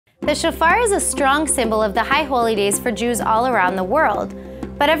The shofar is a strong symbol of the high holy days for Jews all around the world.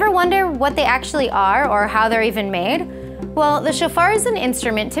 But ever wonder what they actually are or how they're even made? Well, the shofar is an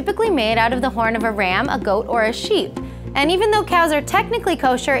instrument typically made out of the horn of a ram, a goat, or a sheep. And even though cows are technically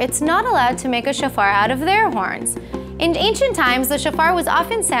kosher, it's not allowed to make a shofar out of their horns. In ancient times, the shofar was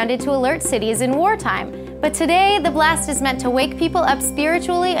often sounded to alert cities in wartime. But today, the blast is meant to wake people up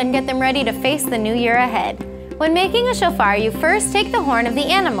spiritually and get them ready to face the new year ahead. When making a shofar, you first take the horn of the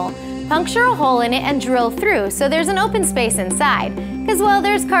animal, puncture a hole in it and drill through so there's an open space inside, because well,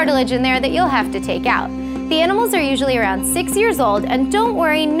 there's cartilage in there that you'll have to take out. The animals are usually around 6 years old, and don't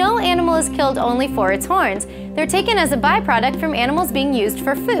worry, no animal is killed only for its horns. They're taken as a byproduct from animals being used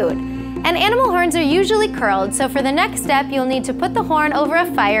for food. And animal horns are usually curled, so for the next step, you'll need to put the horn over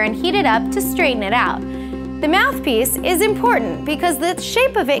a fire and heat it up to straighten it out. The mouthpiece is important because the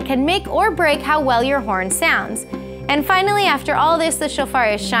shape of it can make or break how well your horn sounds. And finally, after all this, the shofar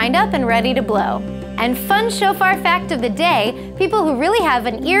is shined up and ready to blow. And fun shofar fact of the day, people who really have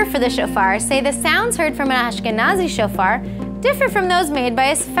an ear for the shofar say the sounds heard from an Ashkenazi shofar differ from those made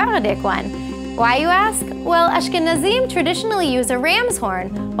by a Sephardic one. Why, you ask? Well, Ashkenazim traditionally use a ram's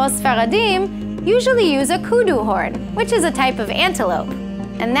horn, while Sephardim usually use a kudu horn, which is a type of antelope.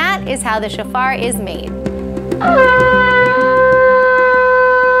 And that is how the shofar is made.